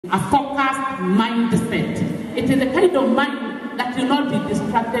a focused mindset. It is a kind of mind that will not be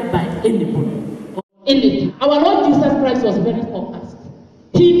distracted by anybody or anything. Our Lord Jesus Christ was very focused.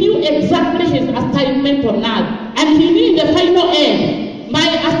 He knew exactly his assignment on earth, and he knew the final end. My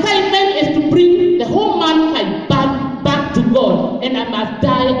assignment is to bring the whole mankind back to God, and I must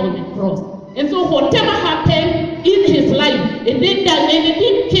die on the cross. And so whatever happened in his life, he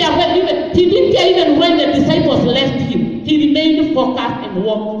didn't care even when the disciples left him. He remained focused and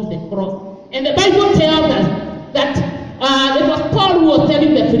walked to the cross. And the Bible tells us that it was Paul who was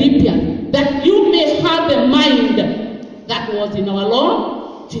telling the Philippians that you may have the mind that was in our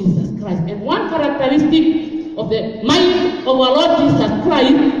Lord Jesus Christ. And one characteristic of the mind of our Lord Jesus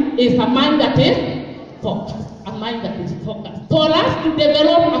Christ is a mind that is focused. A mind that is focused. For us to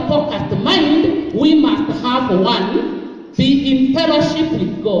develop a focused mind, we must have one, be in fellowship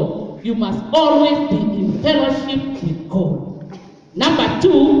with God. You must always be in fellowship with God. Number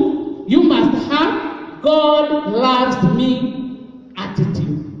two, you must have God loves me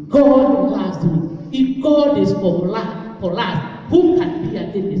attitude. God loves me. If God is for us, who can be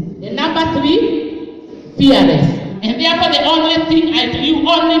against it? And number three, fearless. And therefore the only thing you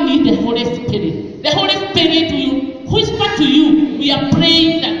only need the Holy Spirit. The Holy Spirit will whisper to you. We are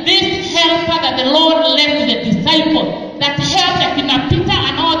praying that this helper that the Lord left the disciples, that helped like Peter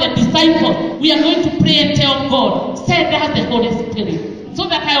and all the disciples, we are going to pray and tell God, send us the Holy Spirit, so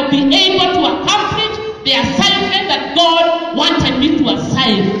that I will be able to accomplish the assignment that God wanted me to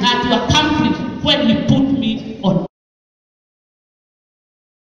accomplish when He put